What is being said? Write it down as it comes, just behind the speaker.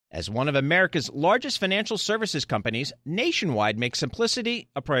As one of America's largest financial services companies, Nationwide makes simplicity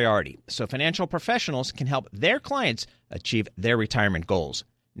a priority so financial professionals can help their clients achieve their retirement goals.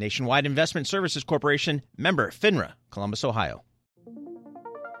 Nationwide Investment Services Corporation, member FINRA, Columbus, Ohio.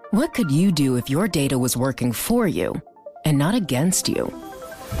 What could you do if your data was working for you and not against you?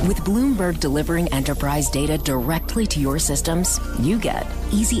 With Bloomberg delivering enterprise data directly to your systems, you get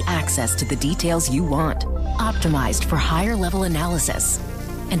easy access to the details you want, optimized for higher-level analysis,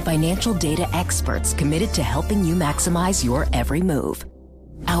 and financial data experts committed to helping you maximize your every move.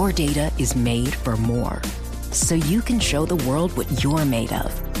 Our data is made for more, so you can show the world what you're made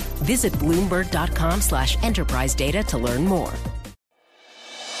of. Visit Bloomberg.com/enterprise data to learn more.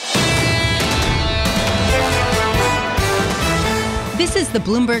 This is the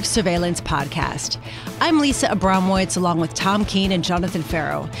Bloomberg Surveillance Podcast. I'm Lisa Abramowitz, along with Tom Keene and Jonathan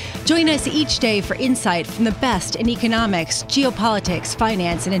Farrow. Join us each day for insight from the best in economics, geopolitics,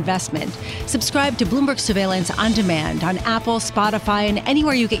 finance, and investment. Subscribe to Bloomberg Surveillance on demand on Apple, Spotify, and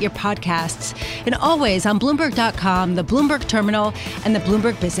anywhere you get your podcasts. And always on Bloomberg.com, the Bloomberg Terminal, and the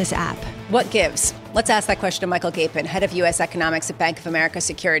Bloomberg Business app. What gives? Let's ask that question to Michael Gapin, head of U.S. economics at Bank of America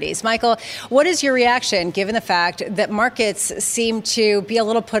Securities. Michael, what is your reaction given the fact that markets seem to be a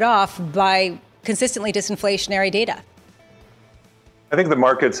little put off by consistently disinflationary data? I think the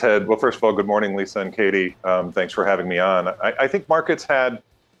markets had, well, first of all, good morning, Lisa and Katie. Thanks for having me on. I think markets had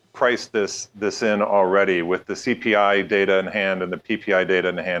priced this in already with the CPI data in hand and the PPI data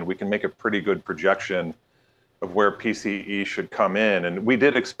in hand. We can make a pretty good projection of where PCE should come in. And we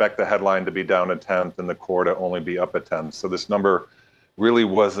did expect the headline to be down a tenth and the core to only be up a tenth. So this number really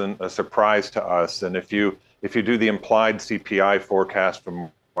wasn't a surprise to us. And if you do the implied CPI forecast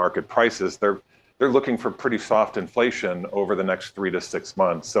from market prices, they're looking for pretty soft inflation over the next 3 to 6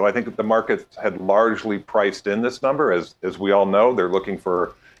 months. So I think that the markets had largely priced in this number. As we all know, they're looking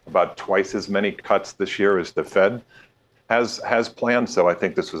for about twice as many cuts this year as the Fed has planned. So I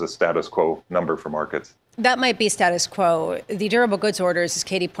think this was a status quo number for markets. That might be status quo. The durable goods orders, as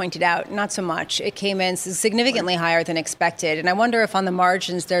Katie pointed out, not so much. It came in significantly higher than expected. And I wonder if on the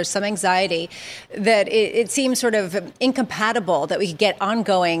margins there's some anxiety that it seems sort of incompatible that we could get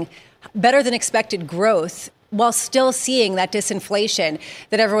ongoing better than expected growth while still seeing that disinflation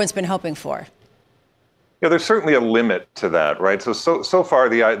that everyone's been hoping for. Yeah, there's certainly a limit to that, right? So far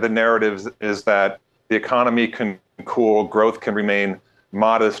the narrative is that the economy can cool, growth can remain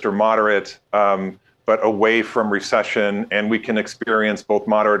modest or moderate, but away from recession, and we can experience both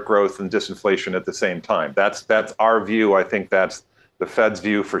moderate growth and disinflation at the same time. That's our view. I think that's the Fed's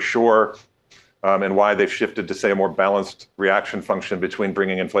view for sure, and why they've shifted to, say, a more balanced reaction function between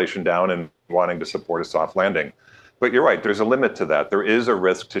bringing inflation down and wanting to support a soft landing. But you're right, there's a limit to that. There is a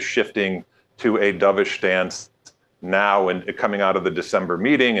risk to shifting to a dovish stance now and coming out of the December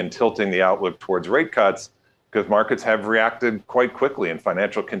meeting and tilting the outlook towards rate cuts, because markets have reacted quite quickly and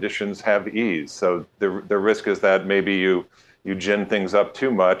financial conditions have eased. So the risk is that maybe you gin things up too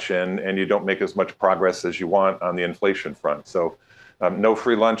much and you don't make as much progress as you want on the inflation front. So no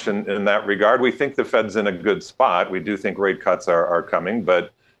free lunch in that regard. We think the Fed's in a good spot. We do think rate cuts are coming,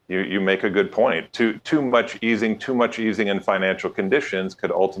 but you make a good point. Too much easing in financial conditions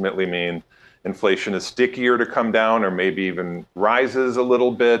could ultimately mean inflation is stickier to come down or maybe even rises a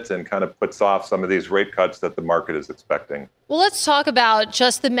little bit and kind of puts off some of these rate cuts that the market is expecting. Well, let's talk about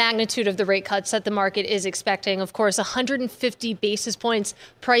just the magnitude of the rate cuts that the market is expecting. Of course, 150 basis points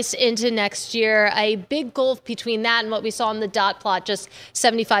priced into next year, a big gulf between that and what we saw in the dot plot, just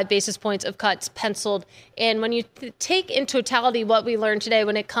 75 basis points of cuts penciled in. When you take in totality what we learned today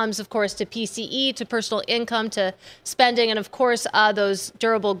when it comes, of course, to PCE, to personal income, to spending, and of course, those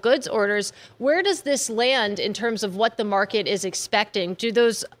durable goods orders, where does this land in terms of what the market is expecting? Do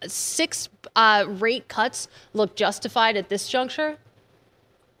those 6 rate cuts look justified at this juncture?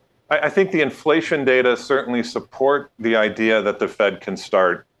 I think the inflation data certainly support the idea that the Fed can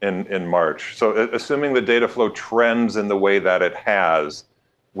start in March. So assuming the data flow trends in the way that it has,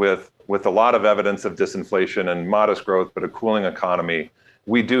 with a lot of evidence of disinflation and modest growth, but a cooling economy,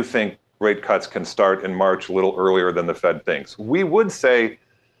 we do think rate cuts can start in March a little earlier than the Fed thinks. We would say,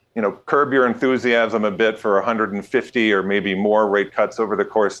 curb your enthusiasm a bit for 150 or maybe more rate cuts over the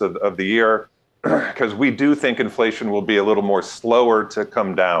course of the year, because we do think inflation will be a little more slower to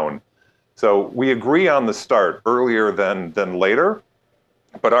come down. So we agree on the start earlier than later,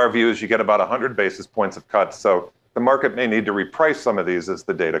 but our view is you get about 100 basis points of cuts. So the market may need to reprice some of these as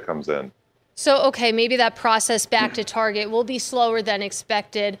the data comes in. So, okay, maybe that process back to target will be slower than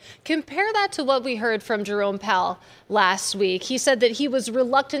expected. Compare that to what we heard from Jerome Powell last week. He said that he was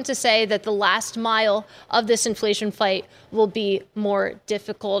reluctant to say that the last mile of this inflation fight will be more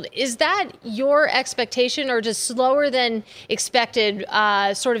difficult. Is that your expectation, or does slower than expected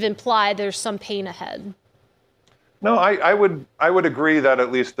sort of imply there's some pain ahead? No, I would agree that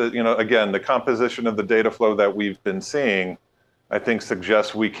at least again, the composition of the data flow that we've been seeing, I think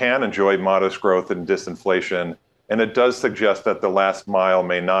suggests we can enjoy modest growth and disinflation. And it does suggest that the last mile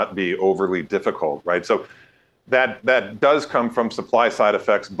may not be overly difficult, right? So that does come from supply side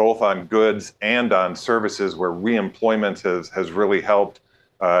effects, both on goods and on services, where reemployment has really helped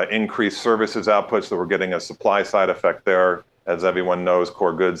increase services output. So we're getting a supply side effect there. As everyone knows,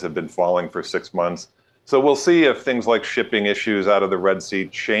 core goods have been falling for 6 months. So we'll see if things like shipping issues out of the Red Sea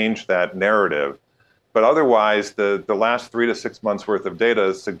change that narrative. But otherwise, the last 3 to 6 months worth of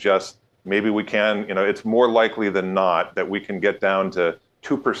data suggests maybe we can, it's more likely than not that we can get down to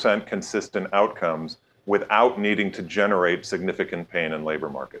 2% consistent outcomes without needing to generate significant pain in labor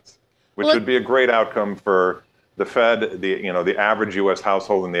markets, which would be a great outcome for the Fed, the average U.S.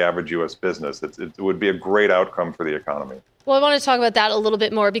 household and the average U.S. business. It would be a great outcome for the economy. Well, I want to talk about that a little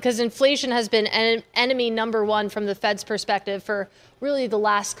bit more, because inflation has been enemy number one from the Fed's perspective for really the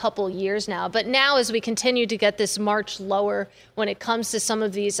last couple years now. But now, as we continue to get this march lower when it comes to some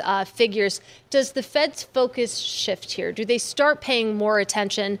of these figures, does the Fed's focus shift here? Do they start paying more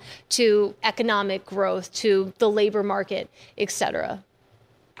attention to economic growth, to the labor market, et cetera?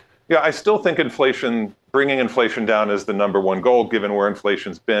 Yeah, I still think bringing inflation down is the number one goal, given where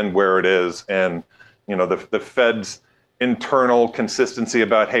inflation's been, where it is, and the Fed's internal consistency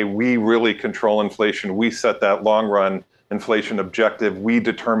about, hey, we really control inflation. We set that long-run inflation objective. We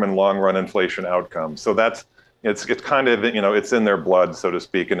determine long-run inflation outcomes. So it's kind of, it's in their blood, so to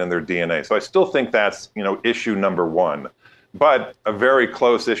speak, and in their DNA. So I still think that's, issue number one. But a very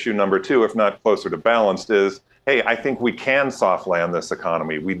close issue number two, if not closer to balanced, is, hey, I think we can soft land this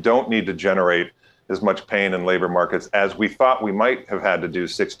economy. We don't need to generate as much pain in labor markets as we thought we might have had to do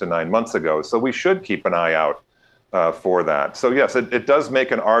 6 to 9 months ago. So we should keep an eye out for that. So yes, it does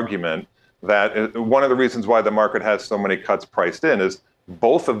make an argument that one of the reasons why the market has so many cuts priced in is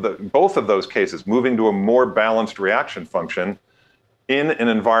both of those cases, moving to a more balanced reaction function in an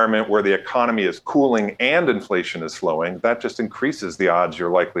environment where the economy is cooling and inflation is slowing. That just increases the odds you're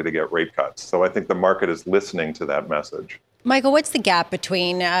likely to get rate cuts. So I think the market is listening to that message. Michael, what's the gap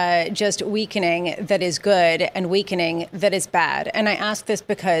between just weakening that is good and weakening that is bad? And I ask this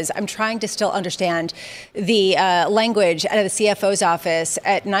because I'm trying to still understand the language out of the CFO's office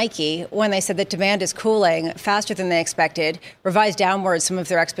at Nike when they said that demand is cooling faster than they expected, revised downwards some of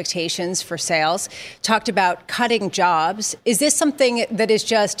their expectations for sales, talked about cutting jobs. Is this something that is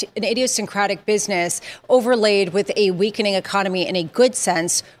just an idiosyncratic business overlaid with a weakening economy in a good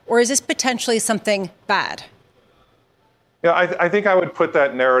sense, or is this potentially something bad? Yeah, I think I would put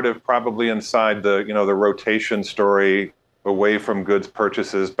that narrative probably inside the rotation story away from goods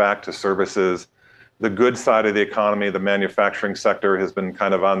purchases back to services. The goods side of the economy, the manufacturing sector, has been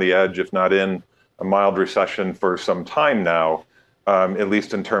kind of on the edge, if not in a mild recession for some time now, at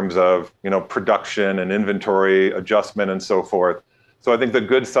least in terms of production and inventory adjustment and so forth. So I think the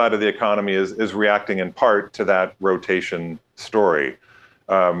goods side of the economy is reacting in part to that rotation story.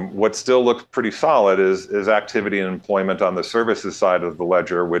 What still looks pretty solid is activity and employment on the services side of the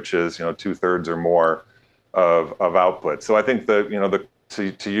ledger, which is 2/3 or more of output. So I think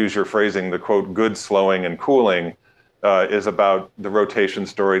to use your phrasing, the quote goods slowing and cooling is about the rotation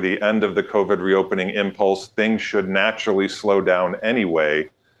story, the end of the COVID reopening impulse. Things should naturally slow down anyway.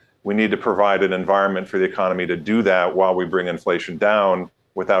 We need to provide an environment for the economy to do that while we bring inflation down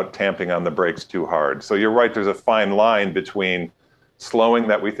without tamping on the brakes too hard. So you're right, there's a fine line between slowing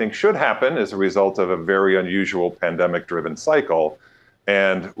that we think should happen as a result of a very unusual pandemic-driven cycle.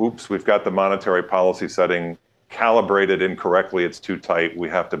 And oops, we've got the monetary policy setting calibrated incorrectly. It's too tight. We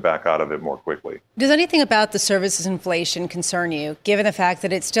have to back out of it more quickly. Does anything about the services inflation concern you, given the fact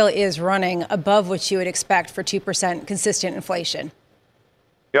that it still is running above what you would expect for 2% consistent inflation?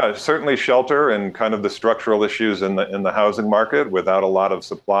 Yeah, certainly shelter and kind of the structural issues in the housing market without a lot of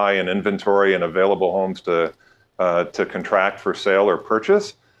supply and inventory and available homes to contract for sale or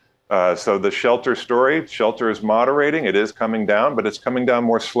purchase. So the shelter is moderating. It is coming down, but it's coming down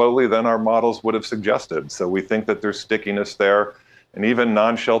more slowly than our models would have suggested. So we think that there's stickiness there. And even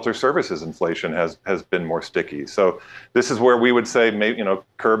non-shelter services inflation has been more sticky. So this is where we would say, maybe,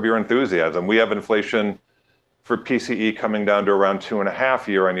 curb your enthusiasm. We have inflation for PCE coming down to around 2.5%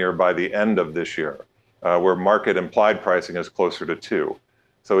 year-on-year by the end of this year, where market implied pricing is closer to 2%.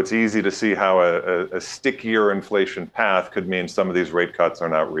 So it's easy to see how a stickier inflation path could mean some of these rate cuts are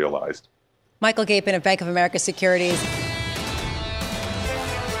not realized. Michael Gapin of Bank of America Securities.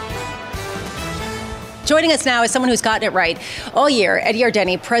 Joining us now is someone who's gotten it right all year. Ed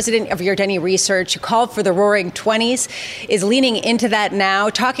Yardeni, president of Yardeni Research, who called for the roaring 20s, is leaning into that now,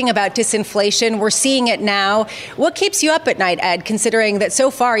 talking about disinflation. We're seeing it now. What keeps you up at night, Ed, considering that so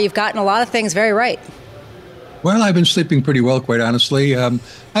far you've gotten a lot of things very right? Well, I've been sleeping pretty well, quite honestly.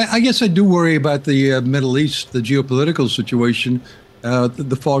 I guess I do worry about the Middle East, the geopolitical situation,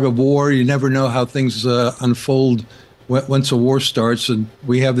 the fog of war. You never know how things unfold once a war starts. And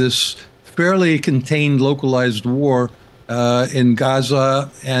we have this fairly contained, localized war in Gaza,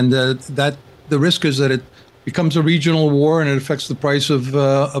 and that the risk is that it becomes a regional war and it affects the price of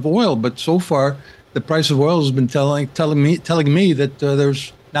oil. But so far, the price of oil has been telling me that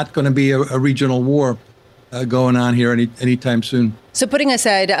there's not going to be a regional war going on here anytime soon. So putting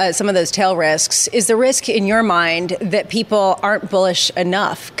aside some of those tail risks, is the risk in your mind that people aren't bullish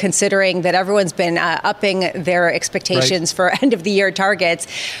enough, considering that everyone's been upping their expectations for end of the year targets,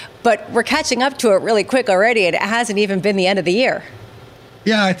 but we're catching up to it really quick already, and it hasn't even been the end of the year?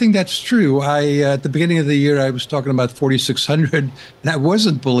 Yeah, I think that's true. At the beginning of the year, I was talking about 4,600, and I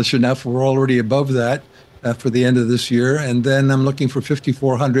wasn't bullish enough. We're already above that for the end of this year. And then I'm looking for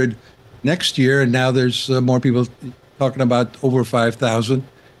 5,400 next year, and now there's more people talking about over 5,000.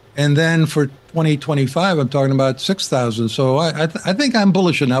 And then for 2025, I'm talking about 6,000. So I think I'm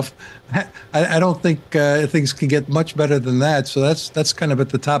bullish enough. I don't think things can get much better than that. So that's kind of at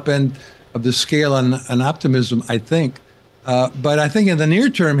the top end of the scale on optimism, I think. But I think in the near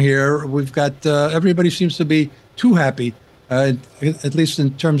term here, we've got everybody seems to be too happy, at least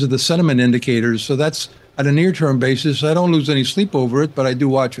in terms of the sentiment indicators. So that's at a near term basis. I don't lose any sleep over it, but I do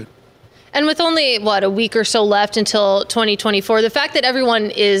watch it. And with only, a week or so left until 2024, the fact that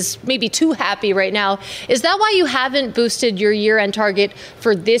everyone is maybe too happy right now, is that why you haven't boosted your year-end target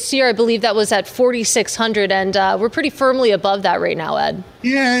for this year? I believe that was at 4,600, and we're pretty firmly above that right now, Ed.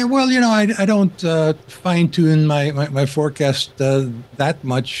 Yeah, well, I don't fine-tune my forecast that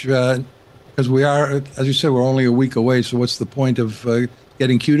much because we are, as you said, we're only a week away, so what's the point of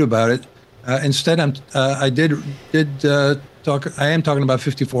getting cute about it? Instead, I am talking about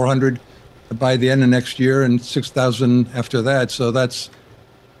 5,400 by the end of next year and 6,000 after that. So that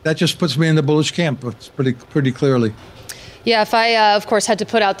just puts me in the bullish camp. It's pretty clearly. Yeah, if I, of course, had to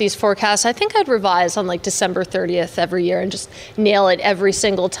put out these forecasts, I think I'd revise on December 30th every year and just nail it every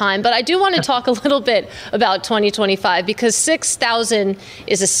single time. But I do want to talk a little bit about 2025 because 6,000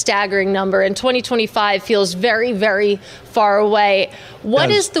 is a staggering number and 2025 feels very, very far away. What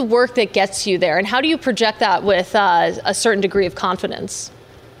is the work that gets you there, and how do you project that with a certain degree of confidence?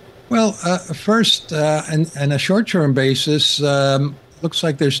 Well, first, on a short-term basis, looks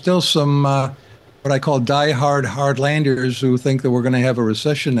like there's still some what I call die-hard hardlanders who think that we're going to have a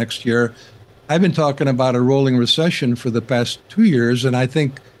recession next year. I've been talking about a rolling recession for the past 2 years, and I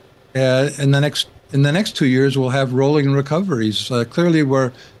think in the next 2 years we'll have rolling recoveries. Clearly,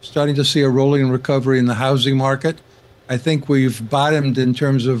 we're starting to see a rolling recovery in the housing market. I think we've bottomed in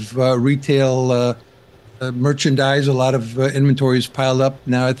terms of retail merchandise. A lot of inventory is piled up.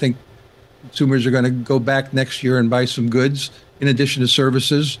 Now I think consumers are going to go back next year and buy some goods in addition to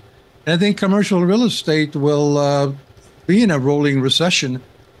services. And I think commercial real estate will be in a rolling recession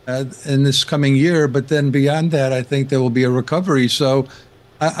in this coming year. But then beyond that, I think there will be a recovery. So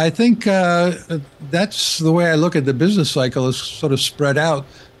I think that's the way I look at the business cycle, is sort of spread out.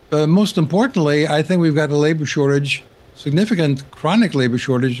 Most importantly, I think we've got a labor shortage, significant chronic labor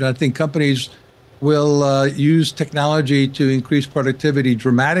shortage. And I think companies will use technology to increase productivity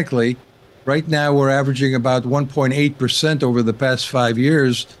dramatically. Right now, we're averaging about 1.8% over the past 5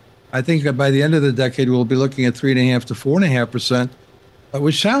 years. I think that by the end of the decade, we'll be looking at 3.5% to 4.5%,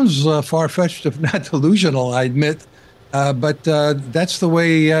 which sounds far-fetched, if not delusional, I admit. But that's the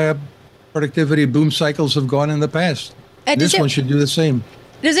way productivity boom cycles have gone in the past. This one should do the same.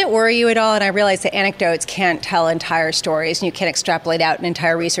 Does it worry you at all? And I realize that anecdotes can't tell entire stories, and you can't extrapolate out an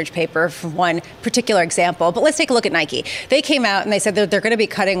entire research paper from one particular example. But let's take a look at Nike. They came out and they said that they're going to be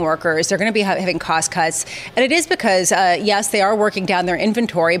cutting workers. They're going to be having cost cuts. And it is because, yes, they are working down their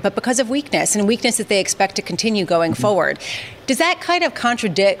inventory, but because of weakness that they expect to continue going forward. Does that kind of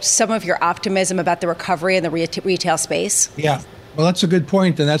contradict some of your optimism about the recovery in the retail space? Yeah. Well, that's a good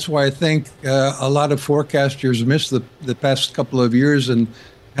point, and that's why I think a lot of forecasters missed the past couple of years and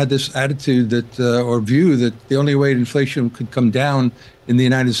had this attitude that or view that the only way inflation could come down in the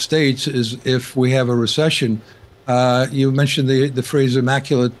United States is if we have a recession. You mentioned the phrase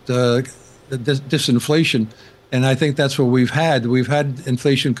immaculate disinflation. And I think that's what we've had. We've had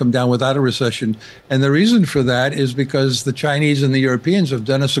inflation come down without a recession. And the reason for that is because the Chinese and the Europeans have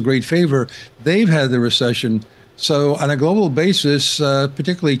done us a great favor. They've had the recession. So on a global basis,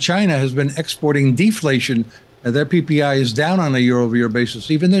 particularly China has been exporting deflation. Their PPI is down on a year-over-year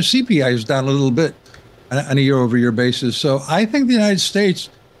basis. Even their CPI is down a little bit on a year-over-year basis. So I think the United States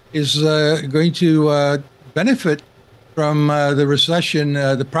is going to benefit from the recession,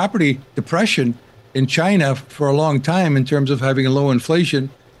 the property depression in China for a long time in terms of having a low inflation.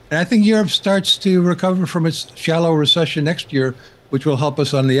 And I think Europe starts to recover from its shallow recession next year, which will help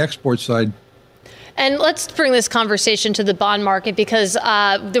us on the export side. And let's bring this conversation to the bond market because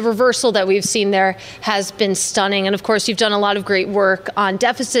the reversal that we've seen there has been stunning. And of course, you've done a lot of great work on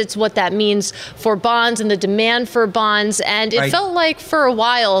deficits, what that means for bonds and the demand for bonds. And it felt like for a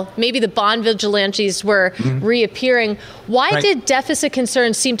while, maybe the bond vigilantes were reappearing. Why did deficit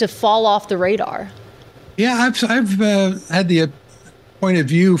concerns seem to fall off the radar? Yeah, I've had the point of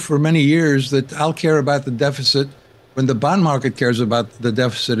view for many years that I'll care about the deficit when the bond market cares about the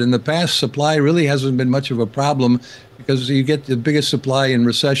deficit. In the past, supply really hasn't been much of a problem because you get the biggest supply in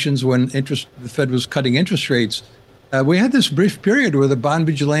recessions when the Fed was cutting interest rates. We had this brief period where the bond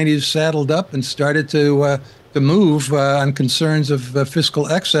vigilantes saddled up and started to move on concerns of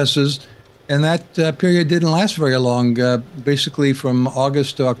fiscal excesses. And that period didn't last very long. Basically, from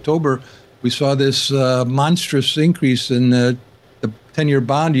August to October, we saw this monstrous increase in the 10-year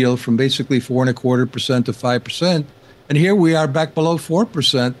bond yield from basically 4.25% to 5%. And here we are back below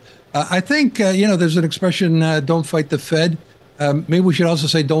 4%. I think, there's an expression, don't fight the Fed. Maybe we should also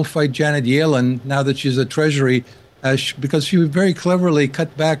say don't fight Janet Yellen now that she's at Treasury, because she very cleverly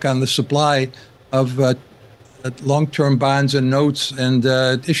cut back on the supply of long-term bonds and notes and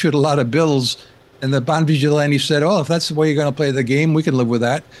issued a lot of bills. And the bond vigilante said, if that's the way you're going to play the game, we can live with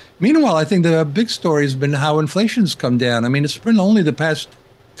that. Meanwhile, I think the big story has been how inflation's come down. I mean, it's been only the past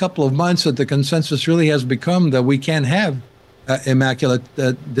couple of months that the consensus really has become that we can't have immaculate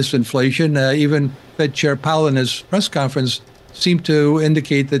disinflation. Even Fed Chair Powell in his press conference seemed to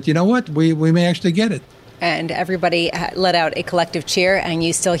indicate that, we may actually get it. And everybody let out a collective cheer, and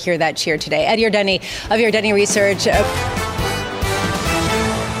you still hear that cheer today. Ed Yardeni of Yardeni Research.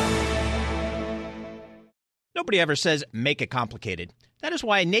 Nobody ever says make it complicated. That is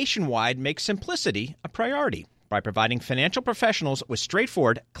why Nationwide makes simplicity a priority by providing financial professionals with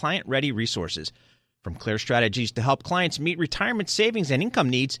straightforward, client-ready resources. From clear strategies to help clients meet retirement savings and income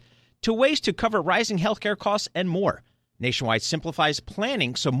needs to ways to cover rising healthcare costs and more. Nationwide simplifies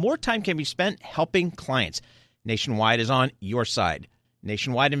planning so more time can be spent helping clients. Nationwide is on your side.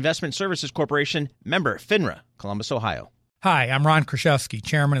 Nationwide Investment Services Corporation, member FINRA, Columbus, Ohio. Hi, I'm Ron Kraszewski,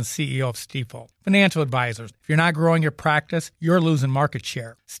 Chairman and CEO of Stifel. Financial advisors, if you're not growing your practice, you're losing market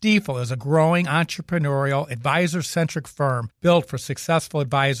share. Stifel is a growing entrepreneurial, advisor-centric firm built for successful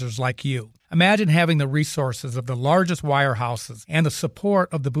advisors like you. Imagine having the resources of the largest wirehouses and the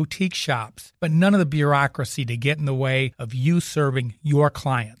support of the boutique shops, but none of the bureaucracy to get in the way of you serving your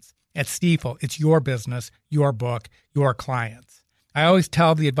clients. At Stifel, it's your business, your book, your clients. I always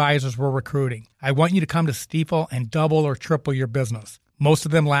tell the advisors we're recruiting, I want you to come to Stifel and double or triple your business. Most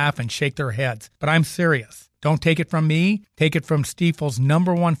of them laugh and shake their heads, but I'm serious. Don't take it from me. Take it from Stifel's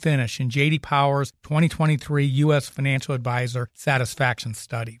 #1 finish in J.D. Power's 2023 U.S. Financial Advisor Satisfaction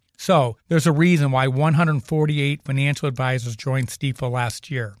Study. So there's a reason why 148 financial advisors joined Stifel last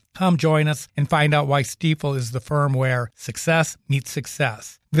year. Come join us and find out why Stifel is the firm where success meets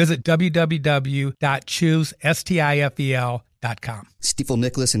success. Visit www.choosestifel.com. Stifel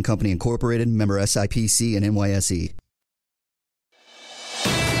Nicholas and Company Incorporated, member SIPC and NYSE.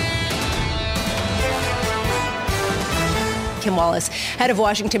 Kim Wallace, head of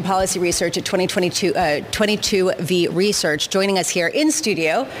Washington Policy Research at 22V Research, joining us here in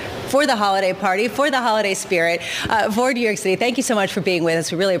studio for the holiday party, for the holiday spirit, for New York City. Thank you so much for being with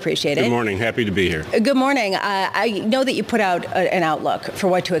us. We really appreciate it. Good morning. Happy to be here. Good morning. I know that you put out an outlook for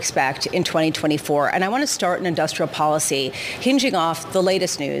what to expect in 2024, and I want to start in industrial policy, hinging off the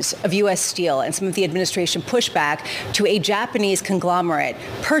latest news of U.S. Steel and some of the administration pushback to a Japanese conglomerate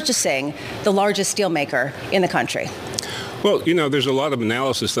purchasing the largest steelmaker in the country. Well, there's a lot of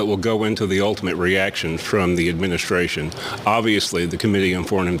analysis that will go into the ultimate reaction from the administration. Obviously, the Committee on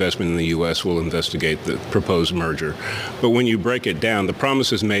Foreign Investment in the U.S. will investigate the proposed merger. But when you break it down, the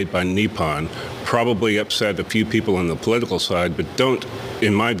promises made by Nippon probably upset a few people on the political side, but don't,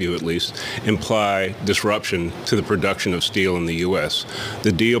 in my view at least, imply disruption to the production of steel in the U.S.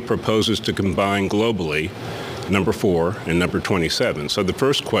 The deal proposes to combine globally number 4, and number 27. So the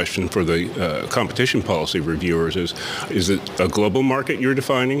first question for the competition policy reviewers is it a global market you're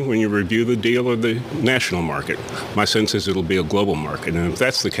defining when you review the deal or the national market? My sense is it'll be a global market. And if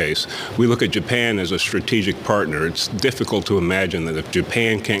that's the case, we look at Japan as a strategic partner. It's difficult to imagine that if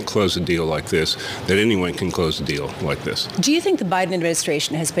Japan can't close a deal like this, that anyone can close a deal like this. Do you think the Biden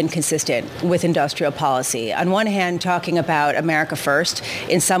administration has been consistent with industrial policy? On one hand, talking about America first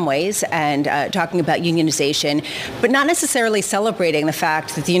in some ways and talking about unionization, but not necessarily celebrating the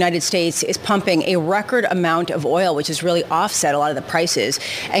fact that the United States is pumping a record amount of oil, which has really offset a lot of the prices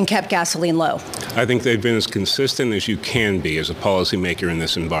and kept gasoline low. I think they've been as consistent as you can be as a policymaker in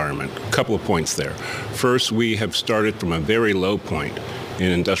this environment. A couple of points there. First, we have started from a very low point in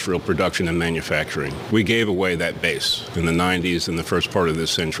industrial production and manufacturing. We gave away that base in the 90s and the first part of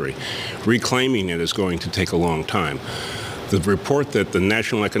this century. Reclaiming it is going to take a long time. The report that the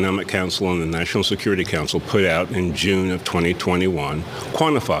National Economic Council and the National Security Council put out in June of 2021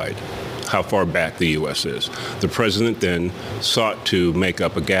 quantified how far back the U.S. is. The president then sought to make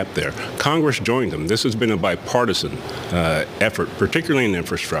up a gap there. Congress joined him. This has been a bipartisan effort, particularly in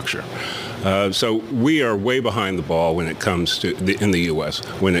infrastructure. So we are way behind the ball when it comes to, in the U.S.,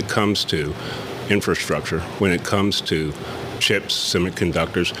 when it comes to infrastructure, when it comes to chips,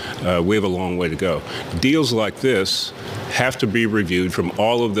 semiconductors. We have a long way to go. Deals like this have to be reviewed from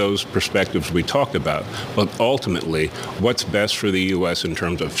all of those perspectives we talked about, but ultimately what's best for the U.S. in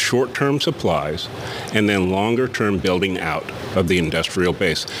terms of short-term supplies and then longer-term building out of the industrial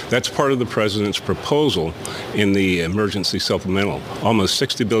base. That's part of the president's proposal in the emergency supplemental. Almost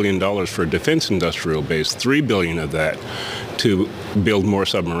 $60 billion for a defense industrial base, $3 billion of that to build more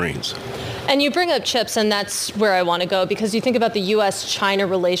submarines. And you bring up chips, and that's where I want to go, because you think about the U.S.-China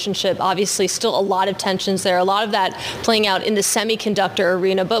relationship, obviously still a lot of tensions there, a lot of that playing out in the semiconductor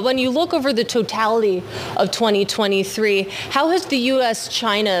arena. But when you look over the totality of 2023, how has the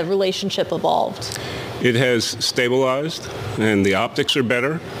U.S.-China relationship evolved? It has stabilized, and the optics are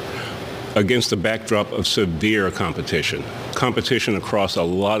better against a backdrop of severe competition. Competition across a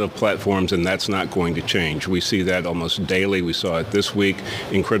lot of platforms, and that's not going to change. We see that almost daily. We saw it this week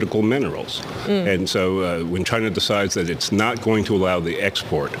in critical minerals. And so when China decides that it's not going to allow the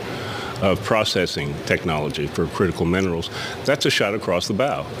export of processing technology for critical minerals, that's a shot across the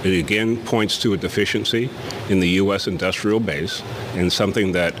bow. It again points to a deficiency in the U.S. industrial base and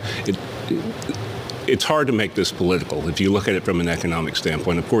something that it's hard to make this political if you look at it from an economic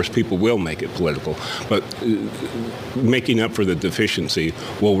standpoint. Of course, people will make it political, but making up for the deficiency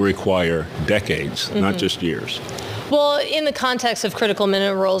will require decades, not just years. Well, in the context of critical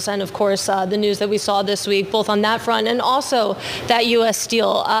minerals and, of course, the news that we saw this week, both on that front and also that U.S.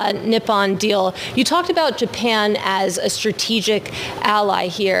 Steel Nippon deal, you talked about Japan as a strategic ally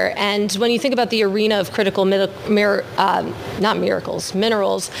here. And when you think about the arena of critical minerals,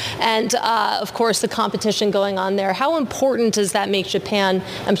 and, of course, the competition going on there, how important does that make Japan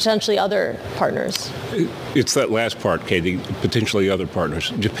and potentially other partners? It's that last part, Katie, potentially other partners.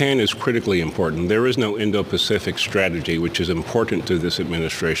 Japan is critically important. There is no Indo-Pacific strategy, which is important to this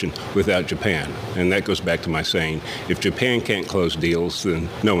administration, without Japan. And that goes back to my saying, if Japan can't close deals, then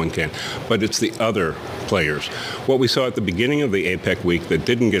no one can. But it's the other players. What we saw at the beginning of the APEC week that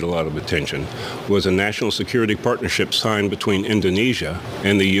didn't get a lot of attention was a national security partnership signed between Indonesia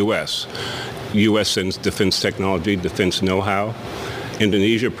and the U.S. U.S. sends defense technology, defense know-how.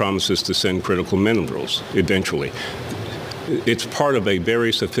 Indonesia promises to send critical minerals eventually. It's part of a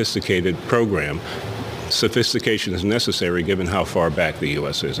very sophisticated program. Sophistication is necessary given how far back the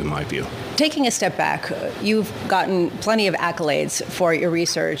U.S. is, in my view. Taking a step back, you've gotten plenty of accolades for your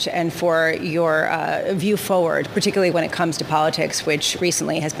research and for your view forward, particularly when it comes to politics, which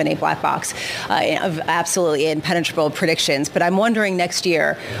recently has been a black box of absolutely impenetrable predictions. But I'm wondering next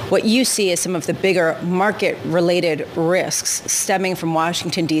year what you see as some of the bigger market-related risks stemming from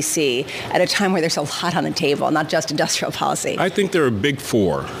Washington, D.C. at a time where there's a lot on the table, not just industrial policy. I think there are big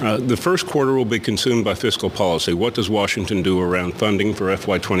four. The first quarter will be consumed by fiscal policy. What does Washington do around funding for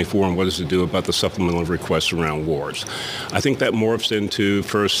FY24, and what does it do about the supplemental requests around wars? I think that morphs into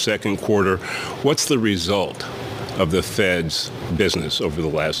first, second quarter. What's the result of the Fed's business over the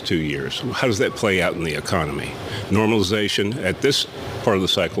last 2 years? How does that play out in the economy? Normalization at this part of the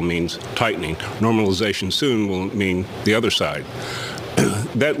cycle means tightening. Normalization soon will mean the other side.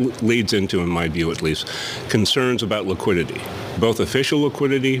 That leads into, in my view at least, concerns about liquidity, both official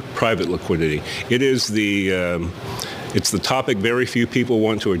liquidity, private liquidity. It's the topic very few people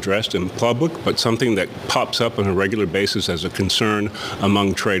want to address in public, but something that pops up on a regular basis as a concern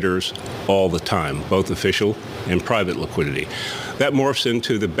among traders all the time, both official and private liquidity. That morphs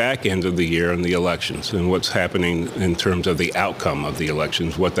into the back end of the year and the elections and what's happening in terms of the outcome of the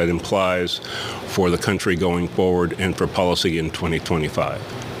elections, what that implies for the country going forward and for policy in 2025.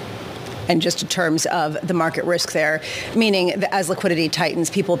 And just in terms of the market risk there, meaning that as liquidity tightens,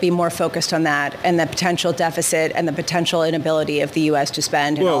 people will be more focused on that and the potential deficit and the potential inability of the U.S. to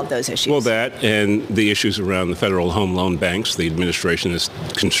spend and all of those issues. Well, that and the issues around the Federal Home Loan Banks. The administration is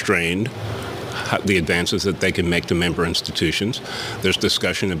constrained the advances that they can make to member institutions. There's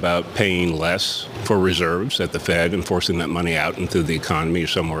discussion about paying less for reserves at the Fed and forcing that money out into the economy or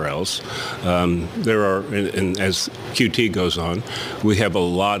somewhere else. There are, and as QT goes on, we have a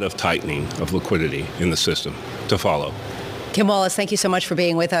lot of tightening of liquidity in the system to follow. Kim Wallace, thank you so much for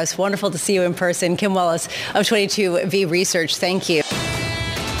being with us. Wonderful to see you in person. Kim Wallace of 22V Research, thank you.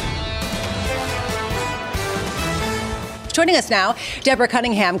 Joining us now, Deborah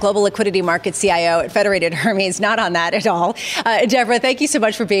Cunningham, Global Liquidity Markets CIO at Federated Hermes. Not on that at all. Deborah, thank you so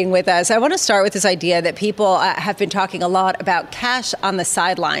much for being with us. I want to start with this idea that people have been talking a lot about cash on the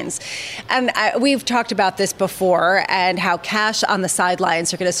sidelines. And we've talked about this before and how cash on the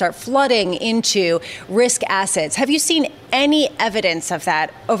sidelines are going to start flooding into risk assets. Have you seen any evidence of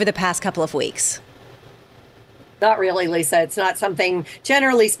that over the past couple of weeks? Not really, Lisa. It's not something,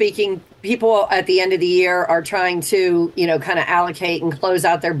 generally speaking, people at the end of the year are trying to, kind of allocate and close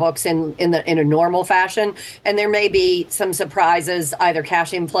out their books in a normal fashion. And there may be some surprises, either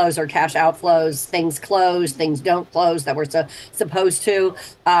cash inflows or cash outflows, things close, things don't close that we're supposed to.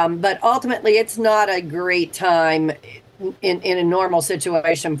 But ultimately, it's not a great time in a normal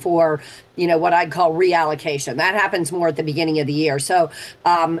situation for, what I'd call reallocation. That happens more at the beginning of the year. So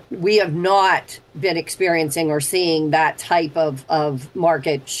we have not been experiencing or seeing that type of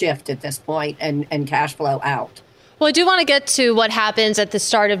market shift at this point and cash flow out. Well, I do want to get to what happens at the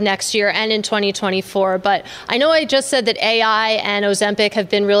start of next year and in 2024. But I know I just said that AI and Ozempic have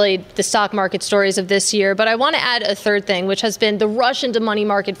been really the stock market stories of this year. But I want to add a third thing, which has been the rush into money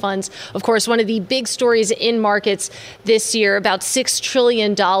market funds. Of course, one of the big stories in markets this year, about $6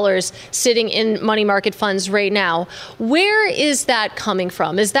 trillion sitting in money market funds right now. Where is that coming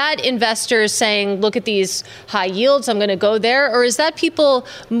from? Is that investors saying, look at these high yields, I'm going to go there? Or is that people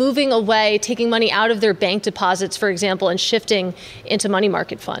moving away, taking money out of their bank deposits, for example, and shifting into money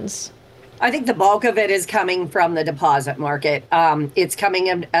market funds? I think the bulk of it is coming from the deposit market. It's coming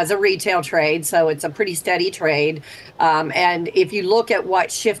in as a retail trade, so it's a pretty steady trade. And if you look at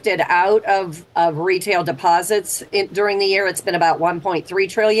what shifted out of retail deposits during the year, it's been about 1.3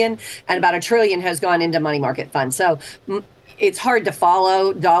 trillion, and about $1 trillion has gone into money market funds. So it's hard to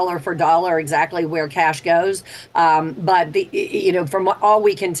follow dollar for dollar exactly where cash goes. But from all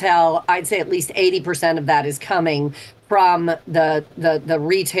we can tell, I'd say at least 80% of that is coming from the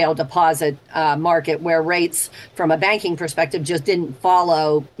retail deposit market, where rates from a banking perspective just didn't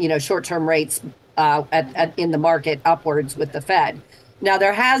follow, short-term rates in the market upwards with the Fed. Now,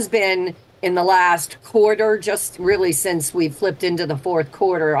 there has been in the last quarter, just really since we flipped into the fourth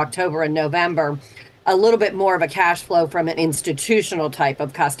quarter, October and November, a little bit more of a cash flow from an institutional type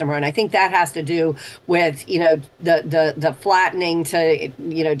of customer. And I think that has to do with, the flattening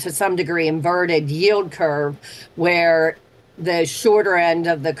to some degree inverted yield curve, where the shorter end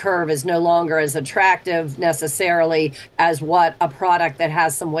of the curve is no longer as attractive necessarily as what a product that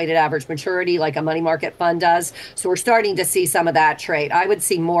has some weighted average maturity like a money market fund does. So we're starting to see some of that trade. I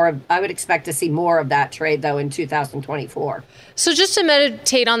would expect to see more of that trade, though, in 2024. So just to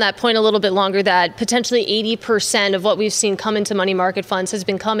meditate on that point a little bit longer, that potentially 80% of what we've seen come into money market funds has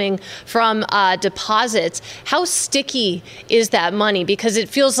been coming from deposits. How sticky is that money? Because it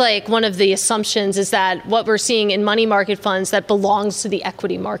feels like one of the assumptions is that what we're seeing in money market funds that belongs to the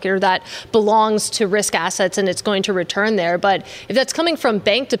equity market or that belongs to risk assets and it's going to return there. But if that's coming from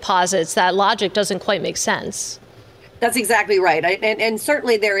bank deposits, that logic doesn't quite make sense. That's exactly right. And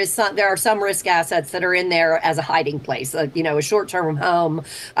certainly there are some risk assets that are in there as a hiding place, a short-term home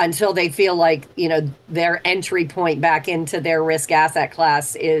until they feel like, their entry point back into their risk asset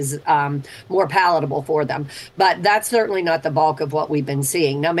class is more palatable for them. But that's certainly not the bulk of what we've been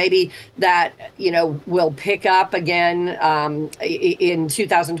seeing. Now, maybe that, will pick up again in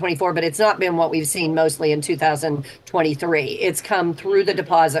 2024, but it's not been what we've seen mostly in 2023. It's come through the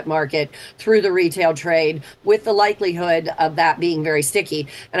deposit market, through the retail trade, with the likelihood of that being very sticky.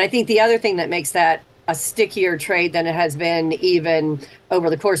 And I think the other thing that makes that a stickier trade than it has been even over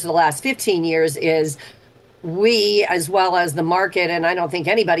the course of the last 15 years is we, as well as the market, and I don't think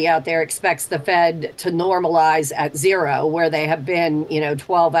anybody out there expects the Fed to normalize at zero, where they have been,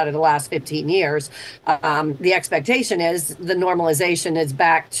 12 out of the last 15 years. The expectation is the normalization is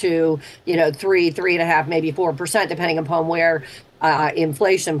back to, 3.5, maybe 4%, depending upon where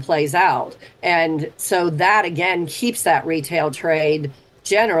inflation plays out. And so that, again, keeps that retail trade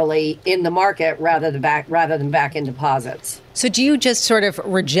generally in the market rather than back in deposits. So do you just sort of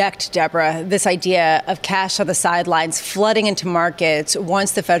reject, Deborah, this idea of cash on the sidelines flooding into markets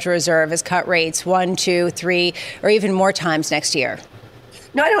once the Federal Reserve has cut rates 1, 2, 3, or even more times next year?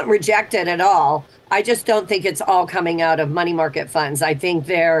 No, I don't reject it at all. I just don't think it's all coming out of money market funds. I think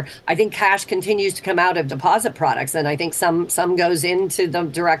cash continues to come out of deposit products, and I think some goes into the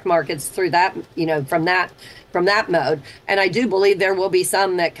direct markets through that, from that mode. And I do believe there will be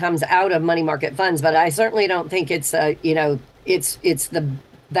some that comes out of money market funds, but I certainly don't think it's it's the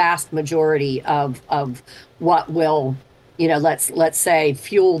vast majority of what will, let's say,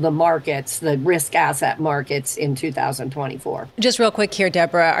 fuel the markets, the risk asset markets in 2024. Just real quick here,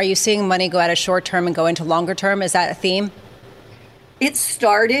 Deborah, are you seeing money go out of short term and go into longer term? Is that a theme? It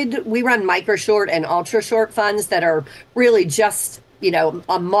started, we run micro short and ultra short funds that are really just,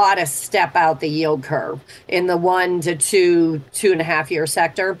 a modest step out the yield curve in the 1 to 2.5 year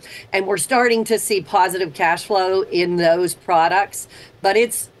sector. And we're starting to see positive cash flow in those products, but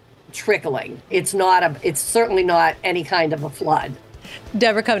it's trickling. It's certainly not any kind of a flood.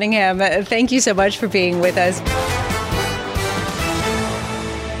 Deborah Cunningham, thank you so much for being with us.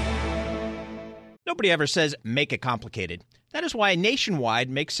 Nobody ever says make it complicated. That is why Nationwide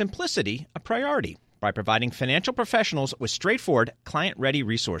makes simplicity a priority by providing financial professionals with straightforward, client-ready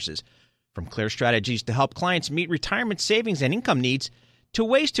resources. From clear strategies to help clients meet retirement savings and income needs, to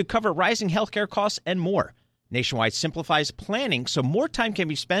ways to cover rising healthcare costs and more. Nationwide simplifies planning so more time can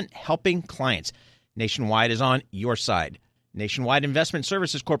be spent helping clients. Nationwide is on your side. Nationwide Investment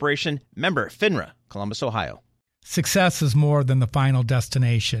Services Corporation, member FINRA, Columbus, Ohio. Success is more than the final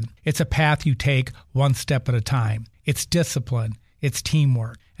destination. It's a path you take one step at a time. It's discipline, it's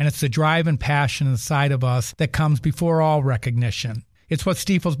teamwork, and it's the drive and passion inside of us that comes before all recognition. It's what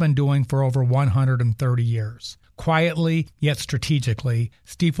Stifel's been doing for over 130 years. Quietly, yet strategically,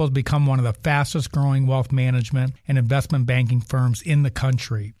 Stifel's become one of the fastest growing wealth management and investment banking firms in the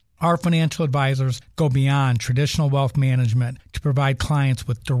country. Our financial advisors go beyond traditional wealth management to provide clients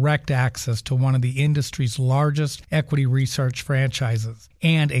with direct access to one of the industry's largest equity research franchises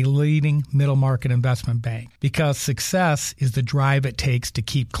and a leading middle market investment bank, because success is the drive it takes to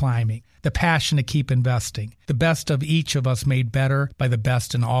keep climbing, the passion to keep investing, the best of each of us made better by the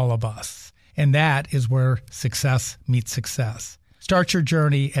best in all of us. And that is where success meets success. Start your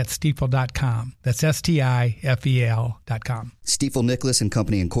journey at Stifel.com. That's STIFEL.com. Stifel Nicholas and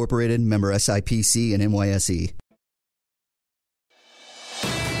Company Incorporated, member SIPC and NYSE.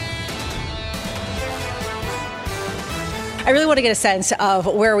 I really want to get a sense of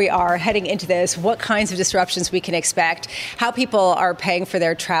where we are heading into this, what kinds of disruptions we can expect, how people are paying for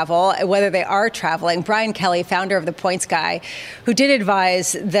their travel, whether they are traveling. Brian Kelly, founder of The Points Guy, who did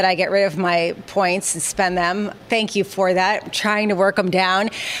advise that I get rid of my points and spend them. Thank you for that. I'm trying to work them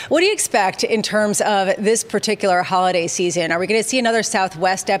down. What do you expect in terms of this particular holiday season? Are we going to see another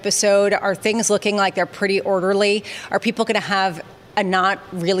Southwest episode? Are things looking like they're pretty orderly? Are people going to have a not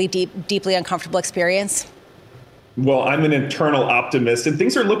really deeply uncomfortable experience? Well, I'm an eternal optimist, and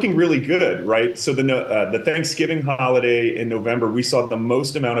things are looking really good, right? So the Thanksgiving holiday in November, we saw the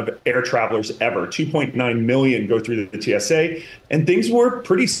most amount of air travelers ever, 2.9 million go through the TSA, and things were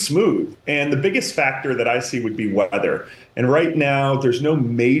pretty smooth. And the biggest factor that I see would be weather. And right now, there's no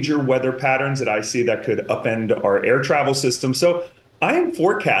major weather patterns that I see that could upend our air travel system. So I am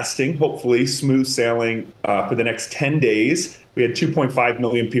forecasting, hopefully, smooth sailing for the next 10 days. We had 2.5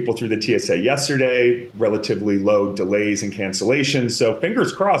 million people through the TSA yesterday, relatively low delays and cancellations. So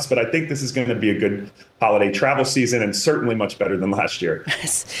fingers crossed, but I think this is going to be a good holiday travel season and certainly much better than last year.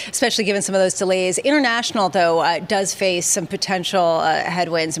 Especially given some of those delays. International, though, does face some potential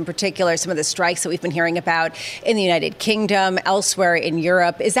headwinds, in particular some of the strikes that we've been hearing about in the United Kingdom, elsewhere in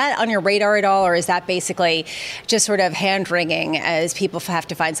Europe. Is that on your radar at all, or is that basically just sort of hand-wringing as people have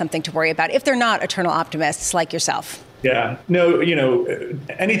to find something to worry about if they're not eternal optimists like yourself? Yeah, no,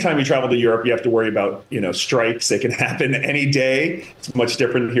 anytime you travel to Europe, you have to worry about, strikes. They can happen any day. It's much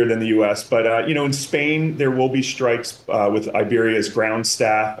different here than the U.S. But, in Spain, there will be strikes with Iberia's ground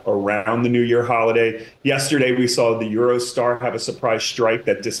staff around the New Year holiday. Yesterday, we saw the Eurostar have a surprise strike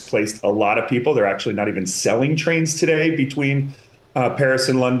that displaced a lot of people. They're actually not even selling trains today between Paris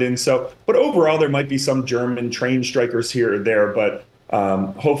and London. But overall, there might be some German train strikers here or there. But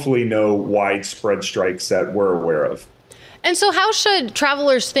hopefully no widespread strikes that we're aware of. And so how should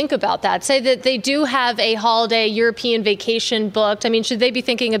travelers think about that? Say that they do have a holiday European vacation booked. I mean, should they be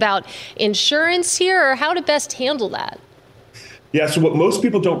thinking about insurance here, or how to best handle that? Yeah, so what most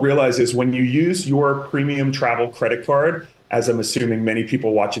people don't realize is when you use your premium travel credit card, as I'm assuming many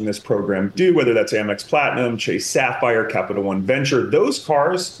people watching this program do, whether that's Amex Platinum, Chase Sapphire, Capital One Venture, those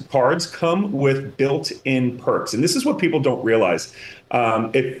cards come with built-in perks. And this is what people don't realize.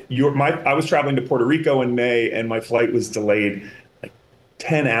 I was traveling to Puerto Rico in May, and my flight was delayed like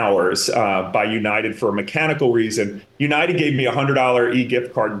 10 hours by United for a mechanical reason. United gave me a $100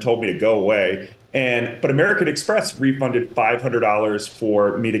 e-gift card and told me to go away. But American Express refunded $500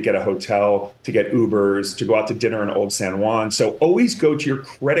 for me to get a hotel, to get Ubers, to go out to dinner in Old San Juan. So always go to your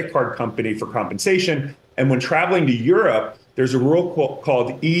credit card company for compensation. And when traveling to Europe, there's a rule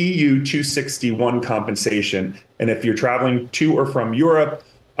called EU 261 compensation. And if you're traveling to or from Europe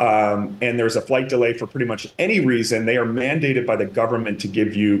and there's a flight delay for pretty much any reason, they are mandated by the government to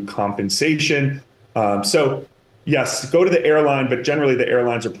give you compensation. Yes, go to the airline, but generally the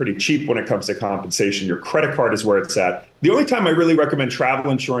airlines are pretty cheap when it comes to compensation. Your credit card is where it's at. The only time I really recommend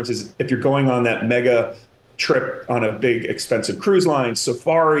travel insurance is if you're going on that mega trip on a big expensive cruise line,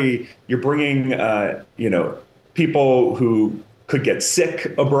 safari, you're bringing, people who could get sick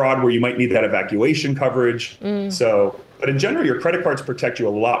abroad where you might need that evacuation coverage. But in general, your credit cards protect you a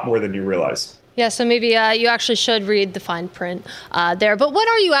lot more than you realize. Yeah, so maybe you actually should read the fine print there. But what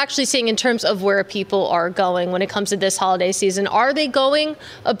are you actually seeing in terms of where people are going when it comes to this holiday season? Are they going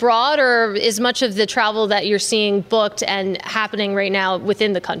abroad, or is much of the travel that you're seeing booked and happening right now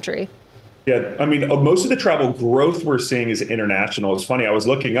within the country? Yeah, I mean, most of the travel growth we're seeing is international. It's funny, I was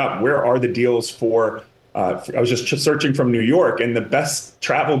looking up, where are the deals for, I was just searching from New York, and the best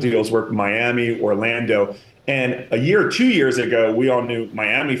travel deals were Miami, Orlando. And a year or 2 years ago, we all knew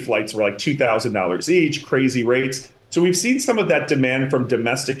Miami flights were like $2,000 each, crazy rates. So we've seen some of that demand from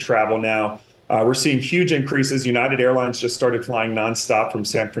domestic travel now. We're seeing huge increases. United Airlines just started flying nonstop from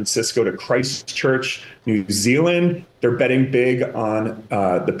San Francisco to Christchurch, New Zealand. They're betting big on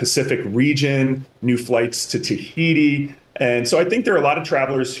the Pacific region, new flights to Tahiti. And so I think there are a lot of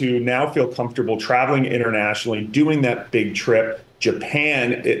travelers who now feel comfortable traveling internationally, doing that big trip.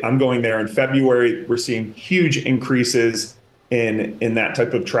 Japan, I'm going there in February. We're seeing huge increases in that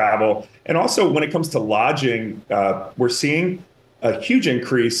type of travel. And also when it comes to lodging, we're seeing a huge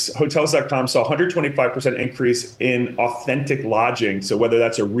increase. Hotels.com saw 125% increase in authentic lodging. So whether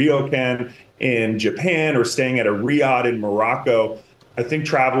that's a ryokan in Japan or staying at a riad in Morocco, I think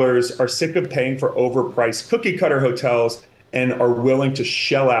travelers are sick of paying for overpriced cookie cutter hotels and are willing to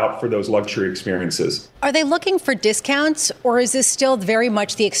shell out for those luxury experiences. Are they looking for discounts, or is this still very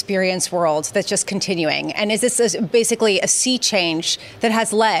much the experience world that's just continuing? And is this basically a sea change that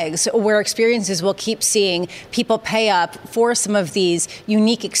has legs, where experiences will keep seeing people pay up for some of these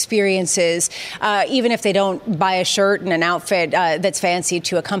unique experiences, even if they don't buy a shirt and an outfit that's fancy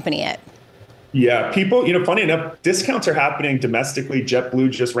to accompany it? Yeah, people, funny enough, discounts are happening domestically.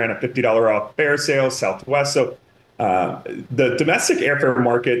 JetBlue just ran a $50 off fare sale, Southwest. So the domestic airfare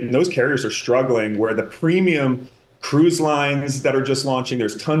market and those carriers are struggling, where the premium cruise lines that are just launching,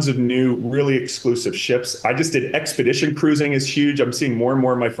 there's tons of new, really exclusive ships. I just did expedition cruising is huge. I'm seeing more and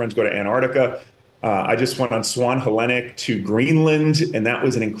more of my friends go to Antarctica. I just went on Swan Hellenic to Greenland, and that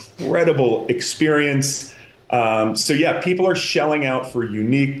was an incredible experience. So yeah, people are shelling out for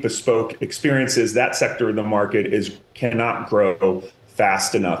unique, bespoke experiences. That sector of the market cannot grow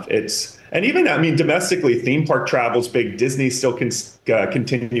fast enough. Domestically, theme park travel's big. Disney still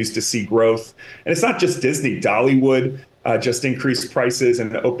continues to see growth. And it's not just Disney. Dollywood just increased prices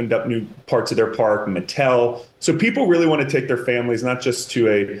and opened up new parts of their park, Mattel. So people really want to take their families, not just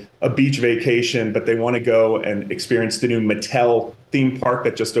to a beach vacation, but they want to go and experience the new Mattel theme park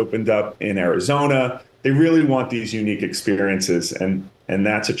that just opened up in Arizona. They really want these unique experiences. And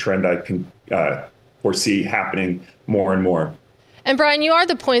that's a trend I can foresee happening more and more. And Brian, you are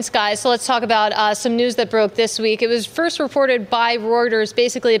the points guy, so let's talk about some news that broke this week. It was first reported by Reuters,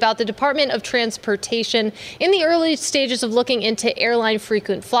 basically about the Department of Transportation in the early stages of looking into airline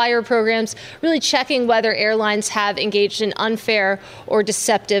frequent flyer programs, really checking whether airlines have engaged in unfair or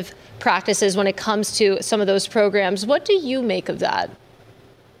deceptive practices when it comes to some of those programs. What do you make of that?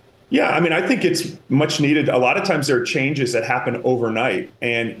 Yeah, I think it's much needed. A lot of times there are changes that happen overnight.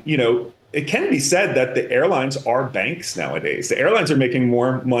 And, it can be said that the airlines are banks nowadays. The airlines are making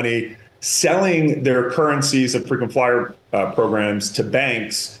more money selling their currencies of frequent flyer programs to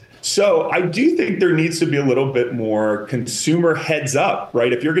banks. So I do think there needs to be a little bit more consumer heads up,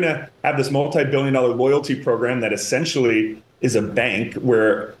 right? If you're going to have this multi-billion-dollar loyalty program that essentially is a bank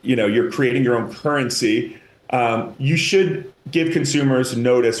where, you're creating your own currency. You should give consumers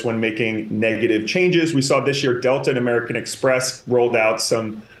notice when making negative changes. We saw this year Delta and American Express rolled out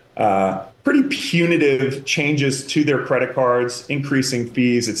some pretty punitive changes to their credit cards, increasing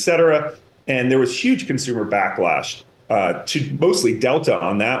fees, et cetera. And there was huge consumer backlash to mostly Delta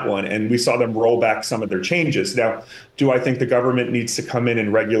on that one. And we saw them roll back some of their changes. Now, do I think the government needs to come in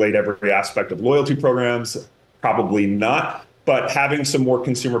and regulate every aspect of loyalty programs? Probably not. But having some more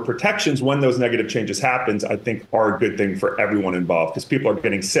consumer protections when those negative changes happens, I think are a good thing for everyone involved, because people are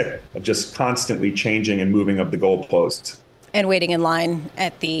getting sick of just constantly changing and moving of the goalposts. And waiting in line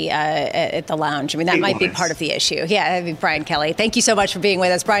at the lounge. I mean, that might be part of the issue. Yeah, Brian Kelly, thank you so much for being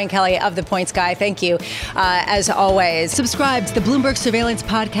with us. Brian Kelly of The Points Guy, thank you, as always. Subscribe to the Bloomberg Surveillance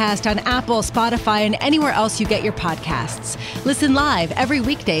Podcast on Apple, Spotify, and anywhere else you get your podcasts. Listen live every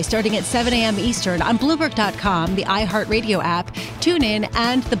weekday starting at 7 a.m. Eastern on Bloomberg.com, the iHeartRadio app, TuneIn,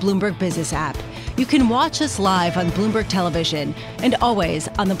 and the Bloomberg Business app. You can watch us live on Bloomberg Television and always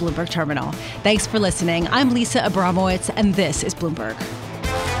on the Bloomberg Terminal. Thanks for listening. I'm Lisa Abramowitz, and this is Bloomberg.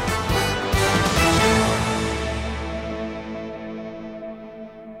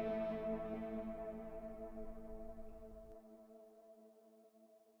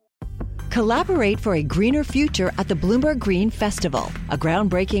 Collaborate for a greener future at the Bloomberg Green Festival, a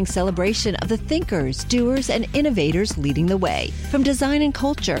groundbreaking celebration of the thinkers, doers, and innovators leading the way. From design and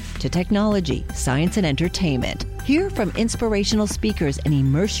culture to technology, science, and entertainment. Hear from inspirational speakers and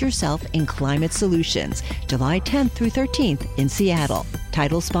immerse yourself in climate solutions. July 10th through 13th in Seattle.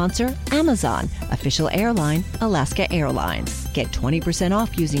 Title sponsor, Amazon. Official airline, Alaska Airlines. Get 20%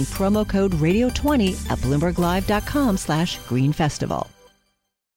 off using promo code radio20 at BloombergLive.com/Green Festival.